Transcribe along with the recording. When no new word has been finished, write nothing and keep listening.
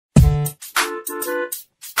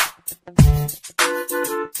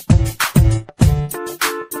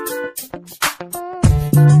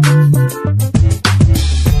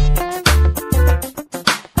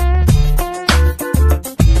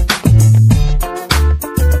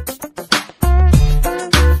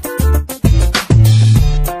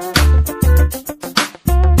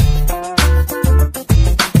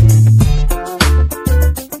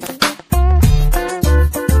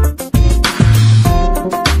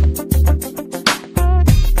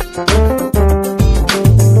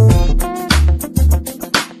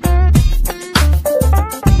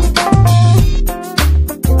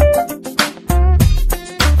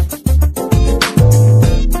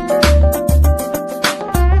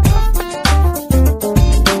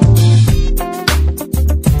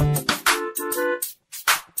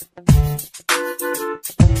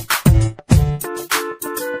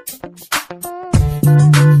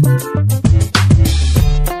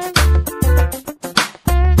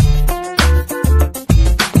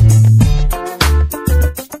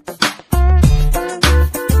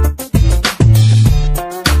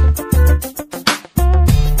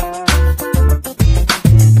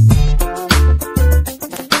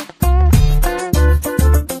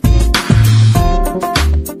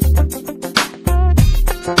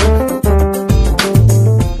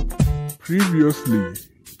Currently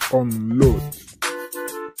on load.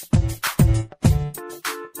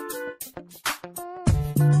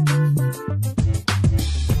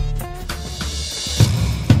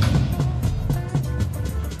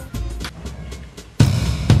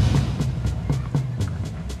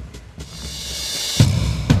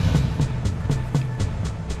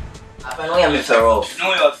 No, I'm a pharaoh.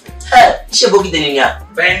 No, you're she booked the Nia.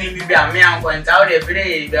 Benny be a man went out every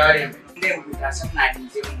day. Then we got some night in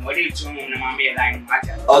what do you do? Mamma line.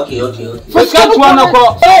 Okay. Let's get one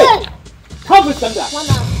o'clock. Hey! Come with them.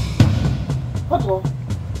 What?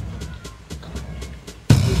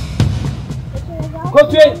 Go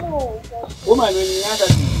to it. Woman, when you have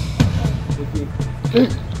that.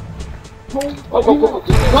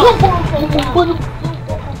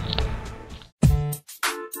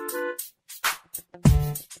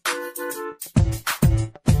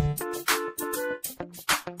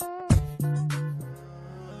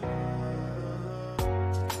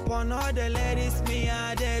 On all the ladies, me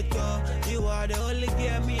I adore. You are the only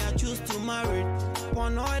girl me I choose to marry.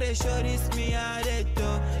 On all the shorties, me I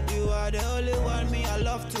adore. You are the only one me I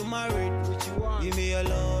love to marry. What you want? Give me your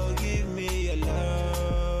love, give me your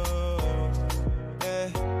love.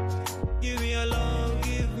 Give me your love,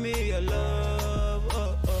 give me your love.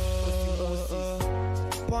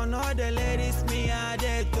 On all the ladies, me I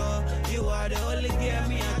adore. You are the only girl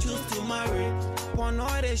me I choose to marry. On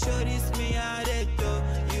all the shorties, me I adore.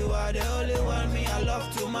 You are the only one me I love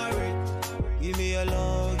to marry. Give me your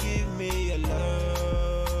love, give me your love.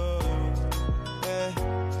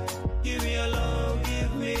 Give me your love,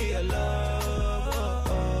 give me your love.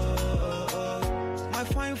 My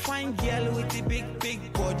fine girl with the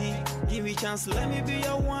big body. Give me chance, let me be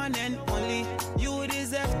your one and only. You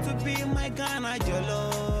deserve to be my Ghana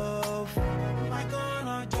Jollof. My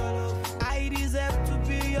Ghana Jollof. I deserve to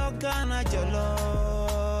be your Ghana Jollof.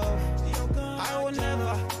 I will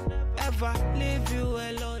never, ever leave you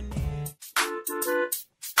alone.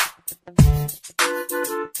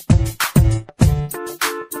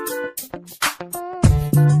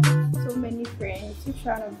 So many friends, which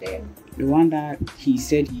one of them? The one that he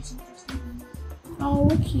said he's interested in. Oh,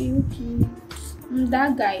 okay.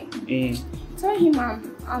 That guy. Tell him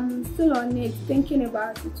I'm still on it, thinking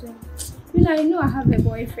about it. I know I have a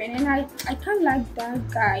boyfriend and I can't like that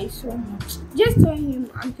guy, so just tell him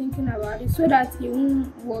I'm thinking about it so that he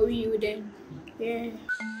won't worry you then. Yeah.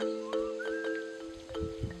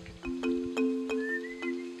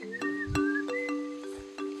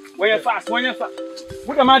 When you're fast.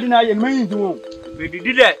 What am I doing? You mean do? We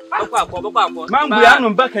did that. Man, we are no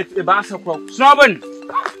bucket a basketball. Snowman.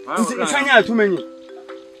 It's too many.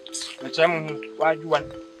 Why do you want?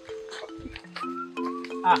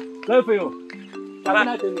 Go for you.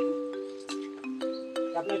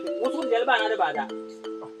 What's the other about that?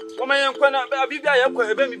 Woman, you're going to be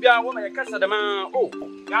a baby, woman, a cassa the man. Oh,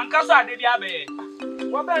 young Cassa did the abbey.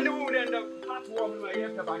 What about the woman and the fat woman? I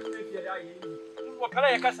have about 50 years. What can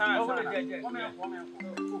I cassa?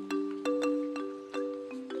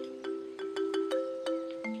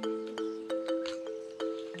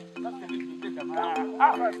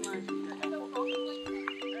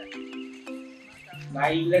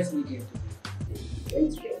 Let's make it.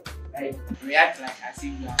 Like, react like as if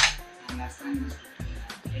you understand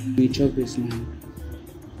We chop this man.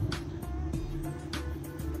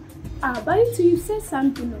 But you said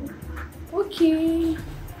something. Okay.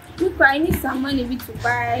 Look, I need some money to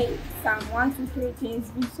buy some 1, 2, 3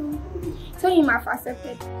 things. So him I've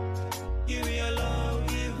accepted. Give me your love,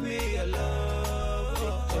 give me your love.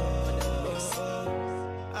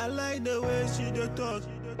 I like the way she do talk.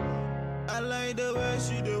 I like the way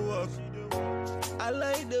she do walk. I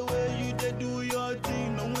like the way you do your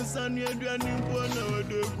thing. No one's on your running for no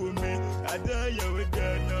do me. I tell you with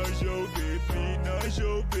that no show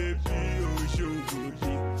baby, oh show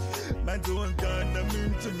baby. Man don't gonna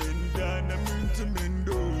mean to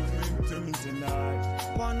me tonight.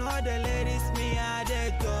 One of the ladies me I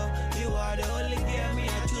adore. You are the only girl me I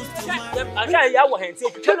choose to marry. I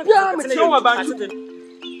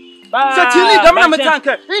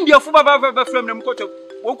can't India from them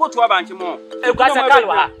won't go to a bank more.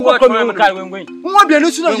 What did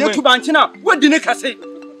you say?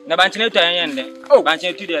 The Banchino and oh,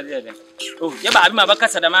 Banchino to the other. Oh, yeah, I'm a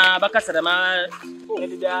Bacassadama.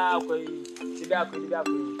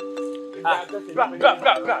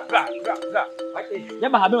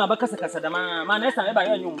 Never have been a Bacassadama. My next time ever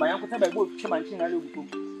young by Uncle Tabby, Chimanchina.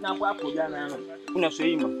 Now, what put Yana? Una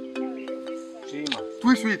Shima.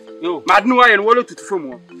 Too sweet. You, Madnoy and Wallet to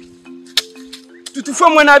Fumo. To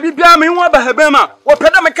form when I be blaming what by Habema or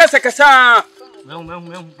Pedamacasa.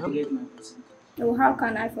 No, how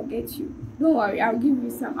can I forget you? Don't worry, I'll give you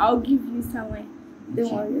some. I'll give you somewhere.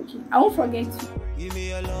 Don't worry, okay? I won't forget you. Give me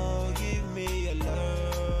your love, give me your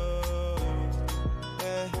love.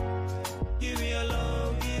 Yeah. Give me your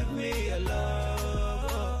love, give me your love.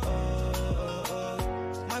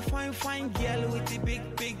 My fine girl with the big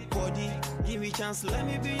body. Give me a chance, let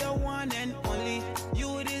me be your one and only.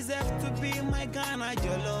 You deserve to be my Ghana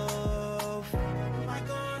Jollof. My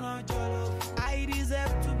Ghana Jollof. I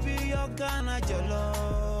deserve to be your Ghana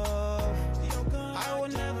Jollof. I will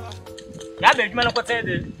never. Yeah, baby, man, what's that?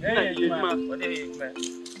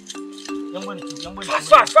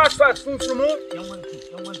 Fast, from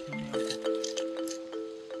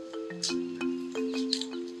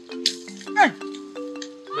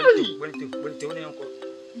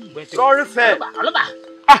sorry, fair.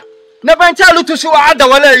 Never tell to show other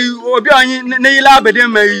wala obi anyi na yila abede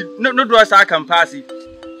mai no do asa kan pass.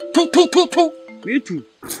 Me too.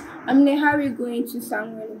 I'm in a hurry going to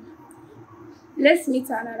somewhere. Let's meet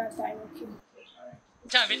another time, okay?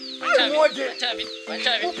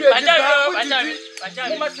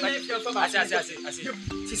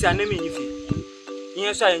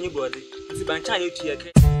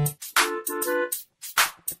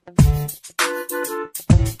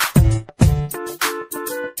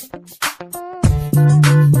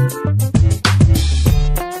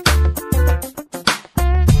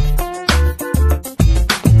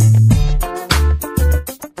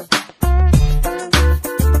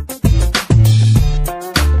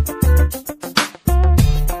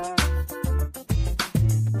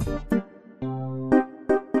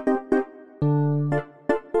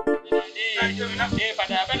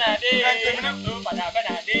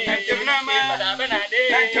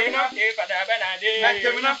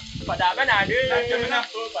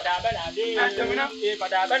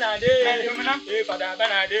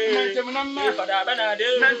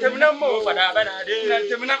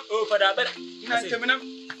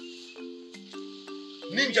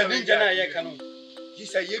 Ninja na ye kanu. He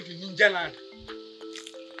say ye do ninja land.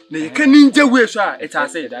 Na ye ka ninja we so a it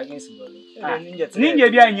has said against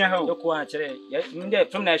ninja bi anya ha o ko a kire ninja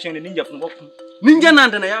from na hwe ninja from boku ninja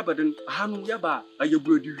land na ya badun hanu ya ba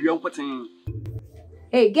ayeburo di wian poten.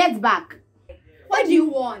 Hey, get back. What do you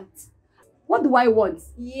want? What do I want?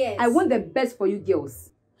 Yes. I want the best for you girls.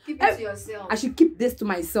 Keep it to yourself. I should keep this to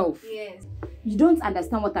myself. Yes. You don't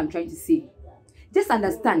understand what I'm trying to say. Just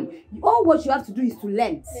understand. All what you have to do is to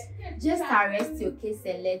learn. Just arrest your case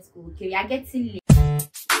and let's go. Okay, we are getting late.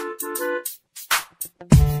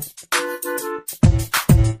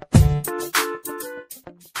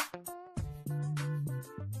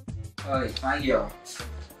 Oi, fine girl.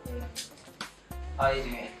 How are you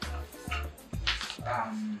doing?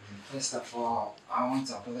 First of all, I want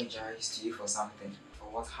to apologize to you for something, for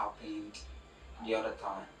what happened the other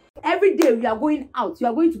time. Every day we are going out, you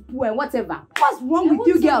are going to pool and whatever. What's wrong with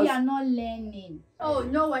you girls? We are not learning. Oh,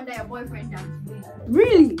 no wonder your boyfriend doesn't do it.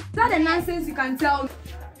 Really? That's the nonsense you can tell.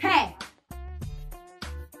 Hey!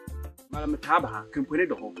 Madam Taba, can put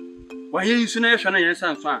it all. Why you soon as you are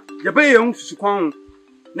son? You pay your own succoon.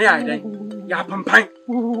 Nay, I think. Ya pampai.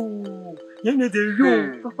 You know the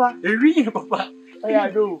room, Papa. A real Papa. I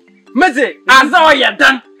do. Mizzy, as all you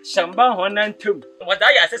done. Shamba one and two. What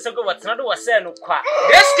I said, what's not was said, no quack.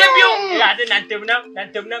 Yes, give you. I didn't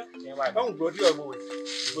Nantum. Don't go to your boy.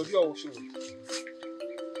 Go to your shoe.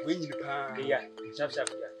 Win the pan. Yeah,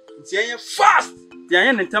 it's fast. The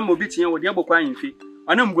iron and tumble beating with your book crying feet.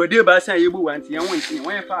 I know good dear by saying you want to one thing.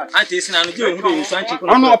 Why fast? I taste and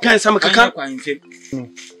I'm not paying some crying feet.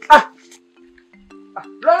 Ah,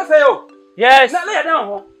 Raphael. Yes, let it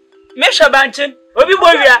down. Mesha Banchin, Obi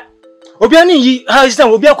Boya. Obiani, how is that?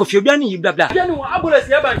 Obia Kofi, Obiani, blah blah. Piano, I will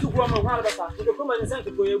see about 2 from Harvard. You come and send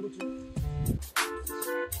to go able to.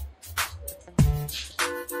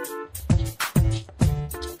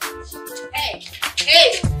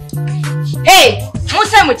 Hey!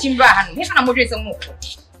 What's time with Timbahan? He's not moderate some more.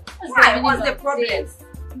 What's the problem?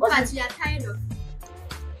 But we are tired of you.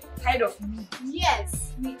 Tired of me?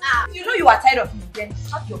 Yes, we are. You know you are tired of me, then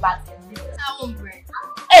shut your back and leave. I won't break.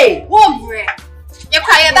 Hey! Won't break. You're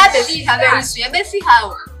crying about the feet, very soon. You see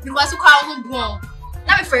how? Because you can't go wrong.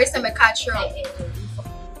 Not the first time I catch you.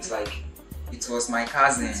 It's like, it was my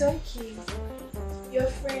cousin. It's okay. Your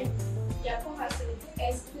friend, Yapo has to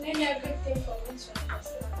explain everything for me to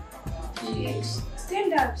understand. Yes.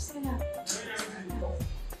 Stand up, stand up.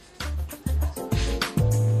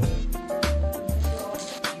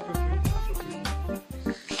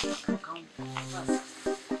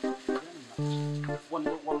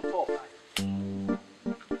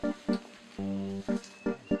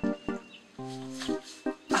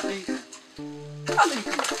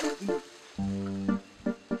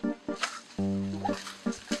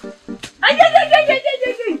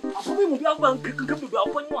 do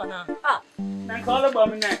upon you na. Ah, na call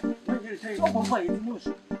about me na. So go for it most.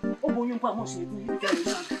 Obo you pa most you do tell me.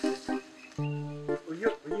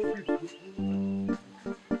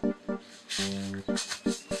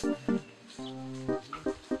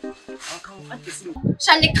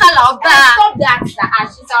 Shanika Lauba. Stop that.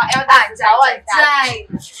 She's our elder. Stop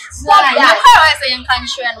that. How I say in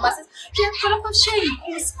country and masses.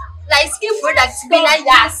 Like skin products be like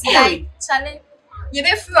that. Like, you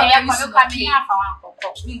be free of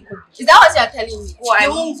Is that what you're telling me? You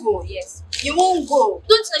won't go, yes. You won't go.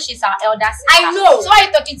 Don't know she's our elder sister. I know. So why are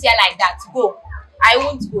you talking to her like that? Go. I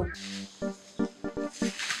won't go.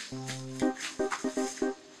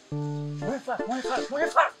 Where fast?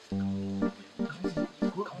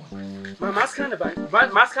 My mask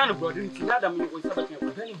kind of brought in to that.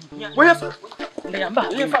 Where fast?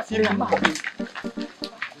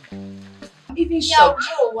 Even show.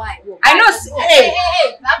 Why? I know. Hey.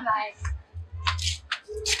 Bye-bye.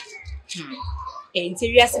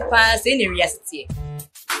 Interior pass in the reality.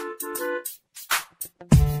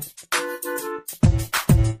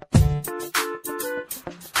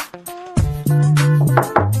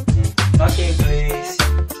 Okay, please.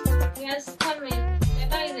 Yes, come in. The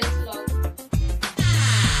door is locked.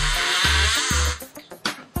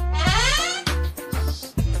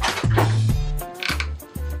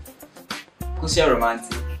 Kusia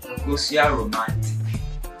romantic.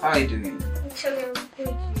 How are you doing? Actually, I'm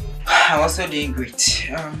good. I'm also doing great.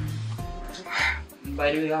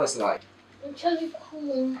 By the way, how was life? Actually,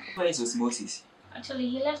 cool. Where is Osmosis? Actually,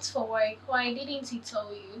 he left for work. Why didn't he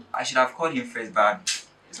tell you? I should have called him first, but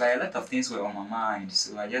it's like a lot of things were on my mind,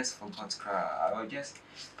 so I just forgot to cry. I was just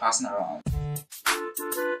passing around.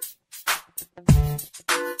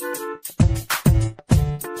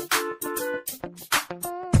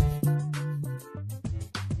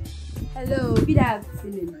 Hello, good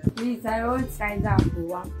afternoon. Please, I want Kaiser for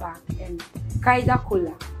 1 pack and Kaiser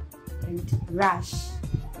Cola and Rush.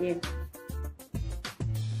 Yeah.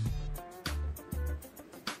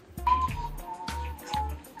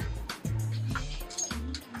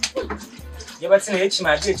 You but say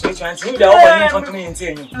my bitch you the one in front of me and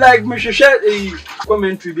tell you. Like me share a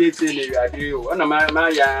commentary be say na radio. Na my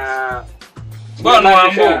ya Go no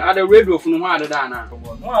ambo. At the radio from no ada da na.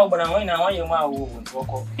 Mo a gbara won na won ye mo a wo nto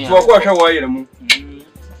ko. So ko hwe wo yere mu.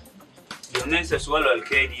 Your name says swallow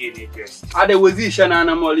KDA test. At the position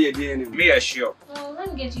na mo le dey ni. Me sure. Oh,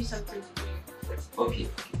 let me get you something to drink. Okay,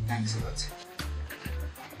 thanks a lot.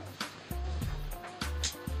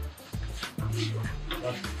 Okay,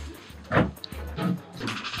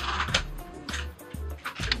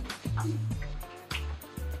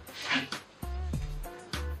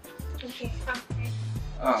 okay.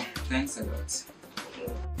 Oh, thanks a lot.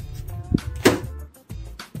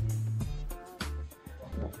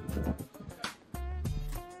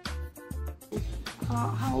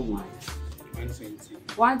 How much? 120.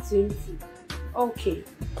 120. Okay.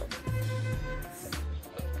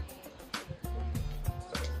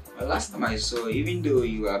 Well, last time I saw, even though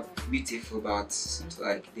you are beautiful, but it seems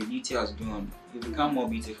like the beauty has grown. You become more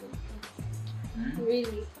beautiful.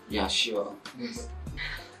 Really? Yeah, sure.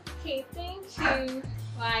 Okay, thank you.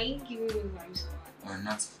 Why are you giving me vibes? Or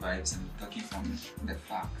not vibes, I'm talking from the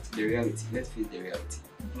fact, the reality. Let's face the reality.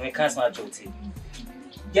 My can't smart joke.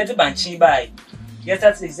 Get the banshee by. Yes,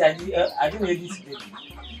 that's exactly. I didn't know this today.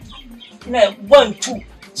 No, 1, 2.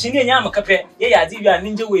 Chini nyama kape. Yeah, you are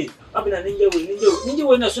ninja way. Up in a ninja way.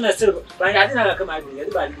 No sooner still. But I didn't come out.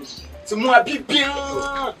 Everybody. So more a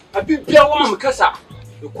pipia one kasa.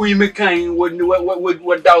 Queen McCain would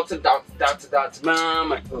doubt,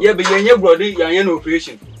 mama. Yeah, but you're brother, you're no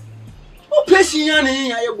operation. Oh, placing your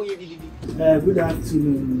name, good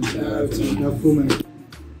afternoon. How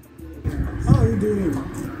are you doing?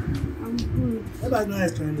 I'm good. How about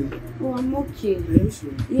nice training? Oh, I'm okay. Are you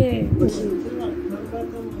sure? Yeah.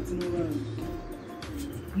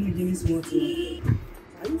 I'm giving you some water.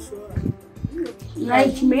 Are you sure?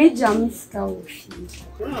 Like major Mr. Oshi.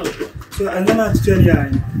 Wow. So I'm gonna tell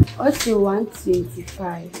you. Also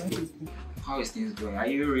 125. How is things going? Are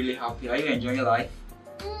you really happy? Are you enjoying your life?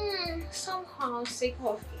 Somehow sick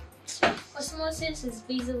of it. Osmosis is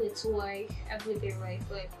busy with work every day, right?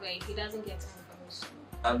 Like he doesn't get time for me.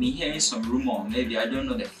 I've been hearing some rumor, maybe I don't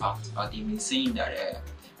know the fact, but they've been saying that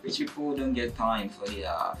rich people don't get time for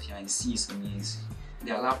their fiancés, so means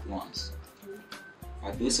their loved ones.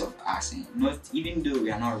 But those of us, not even though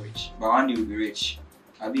we are not rich, but one day we'll be rich.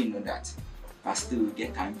 I mean, know that, but still we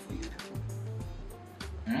get time for you.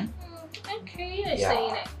 Okay, you're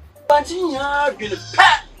saying it. But you are going to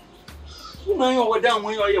pat. You know what down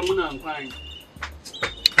when you're crying.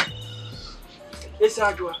 It's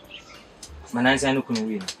hard to Manansa no kunu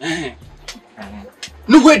wi.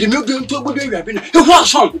 No way the milk to go there we been. E ho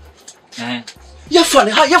asom. Ya fa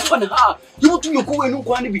ne ha. You want to your ko enu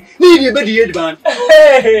kwa ne bi. Ne ye be de ye ban.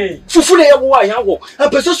 Fufu na ye wo a ya wo.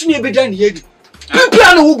 Apese so ne be dan ye di.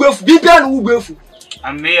 Bibia na wo gbefu.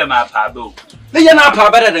 Amme ma pa do. Ne ye na pa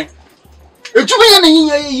ba den. Ejuma ye na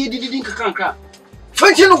yinya ye didi nkankan.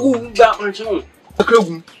 Fanti no go ba manche no.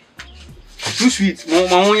 Akragu. Too sweet. Mo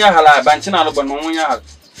wonya hala banche na no bo mo wonya hala.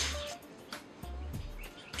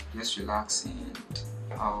 Just relax and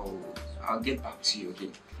I'll get back to you,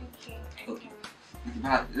 okay? Okay.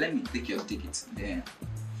 But let me take your tickets, then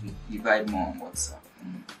we vibe more on WhatsApp.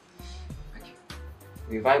 Okay.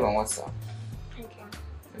 We vibe on WhatsApp.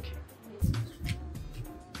 Okay.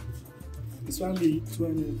 This one be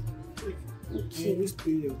 200. Okay. Just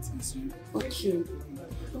pay your things. Okay.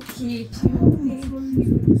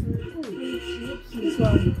 This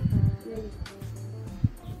one.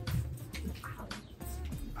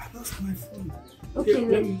 I lost my phone. Okay,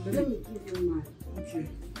 let me give you mine. Okay.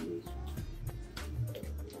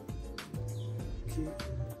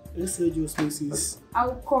 Let's say your spaces.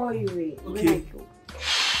 I'll call you. Okay.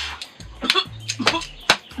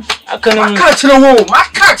 I can't catch no home. I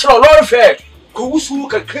catch a lot of it. Go so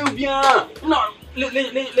can be no.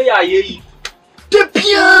 Le ya ye. The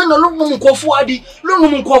piano no kofuadi.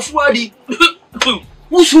 No kofuadi.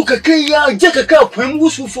 Wusu keke ya je keke kwem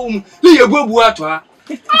wusu fom. Le ye gbebu ato ha.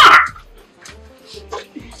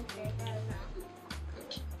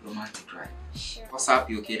 Romantic, right? Sure. What's up?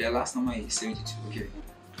 You okay? The last number is 72. Okay.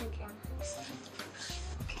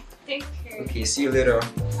 Take care. Okay. See you later.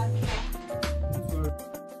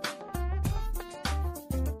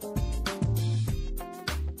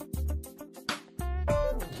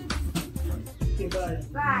 Okay, bye.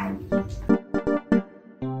 Bye.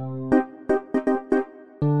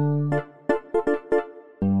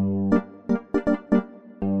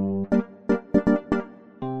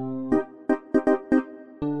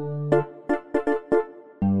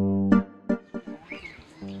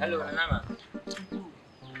 Hello, Nana.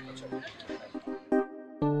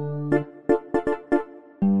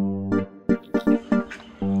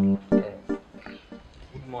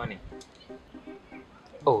 Good morning.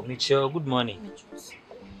 Oh, Mitchell, good morning.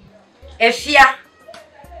 Efia,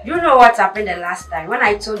 you know what happened the last time when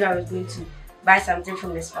I told you I was going to buy something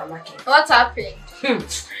from the supermarket? What happened?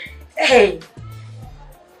 Hey,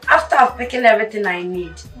 after I've taken everything I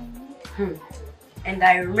need, and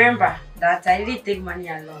I remember that I didn't take money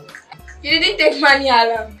along. You didn't take money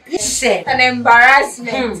along? Said an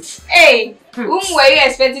embarrassment. Hey, whom were you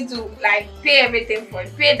expecting to like pay everything for?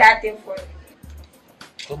 Pay that thing for?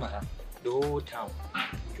 Come on, the whole town.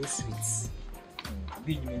 Too sweet.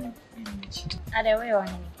 Are they way on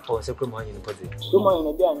him? Oh, so come on in the party. Come on in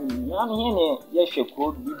the day. I'm here. Yes, you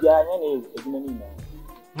could be there. And it's many.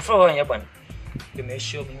 Before I happen, the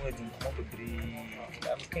measure me with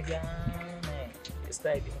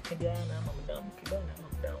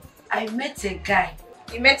I met a guy.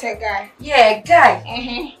 You met a guy? Yeah, a guy.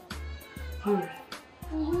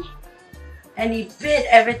 And he paid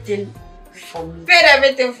everything for me. Paid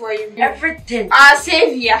everything for you? Everything. Our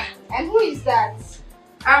savior. And who is that?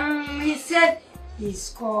 He said he's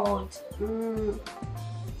called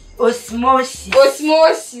Osmosis.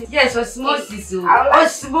 Osmosis? Yes, Osmosis.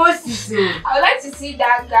 Osmosis. I would like to see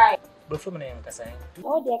that guy. Before me, I'm saying.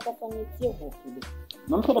 Oh, they are coming to you.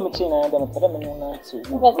 I'm putting a chain and I'm putting on to. You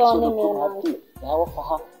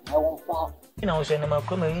know, I'm not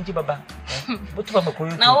coming to Baba.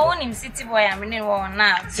 Now, I him city boy. I'm in one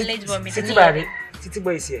now. Village boy, city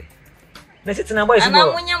boy is here. Let's sit in a boy. And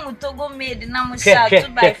I'm going to go made and I'm to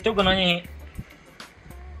buy.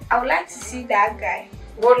 I would like to see that guy.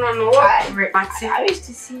 Oh, no. Matty. I wish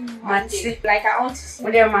to see him. Matty. Like, I want to see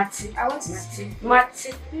him. Matty. I want to see him.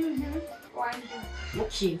 Matty.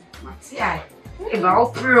 Okay. Matty, I.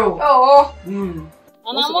 About pro. Oh. And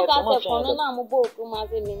I'm going to say, I'm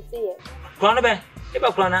going to say, Corona, Ben.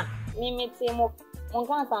 About Corona. Me, Timo. One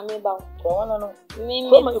can't tell me about Corona. Me,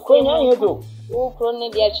 you do. Oh, Corona,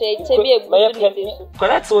 dear Chay, Tabby.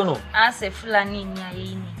 Correct, so no. I say, Fulani.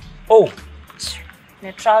 Oh.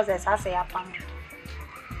 The trousers, I say, upon.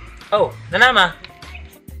 Oh, Nanama.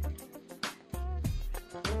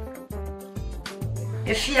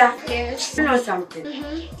 Efia, yes. You know something?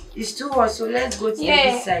 It's too hot, so let's go to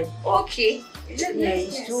this side. Okay. Yeah,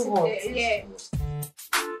 it's too hot. Yeah.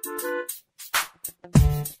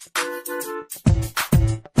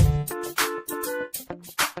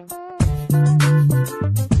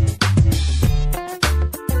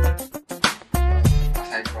 As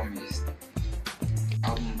I promised,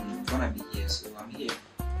 I'm gonna be here, so I'm here.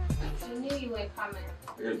 I knew you were coming.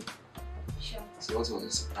 Really? was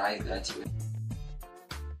a surprise that you were.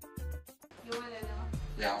 You wanna know?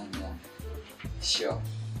 Yeah, I want to know. Sure.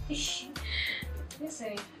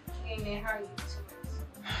 Listen, you're in a hurry towards.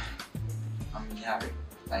 I'm in a hurry.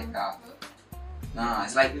 Like, nah,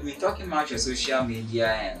 it's like we've been talking about your social media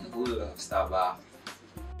and a whole lot of stuff, but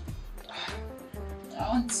I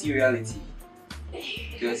want to see reality.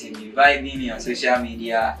 Because if you invite me on social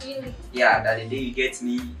media, Really? yeah, that the day you get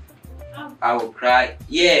me, I will cry.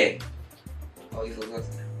 Yeah. Oh, you forgot.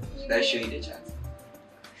 Should I show you the chat?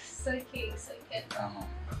 It's okay, it's okay.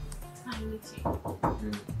 I need to.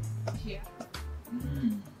 Here.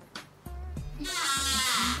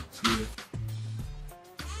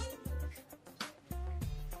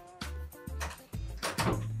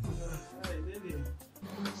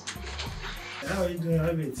 How are you doing,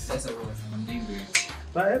 Rabbit? That's all right. I'm doing great.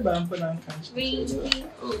 Really?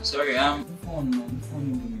 Oh, sorry.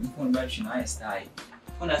 Phone battery now is tight.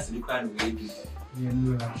 Phone has to be quite ready. Yeah,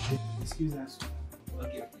 no, excuse us.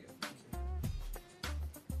 Okay.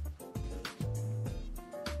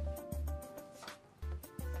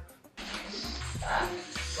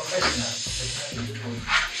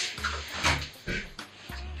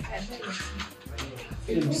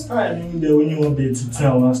 It's time when you want to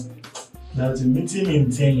tell us that the meeting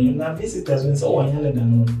in 10 years, now visitors when someone younger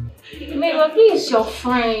than one. Maybe please, your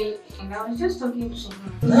friend. I was just talking to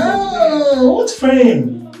her. No, what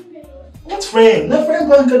friend? What friend? No friend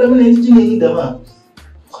bank academy.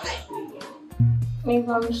 Maybe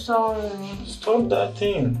I'm sorry. Stop that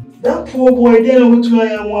thing. That poor boy there went to I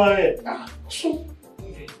am worried.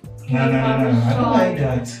 No, I don't like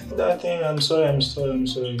that. That thing, I'm sorry. I'm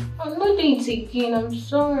not doing it again, I'm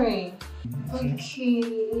sorry.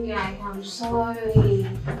 Okay, I'm sorry.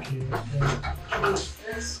 Okay.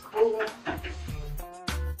 Let's go.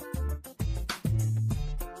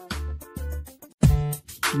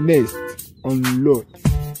 Next on Load.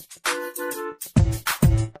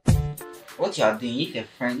 What you are doing, if a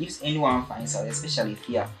friend, if anyone finds out, especially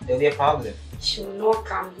here, there'll be a problem. She will not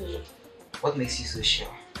come here. What makes you so sure?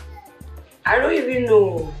 I don't even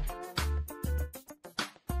know.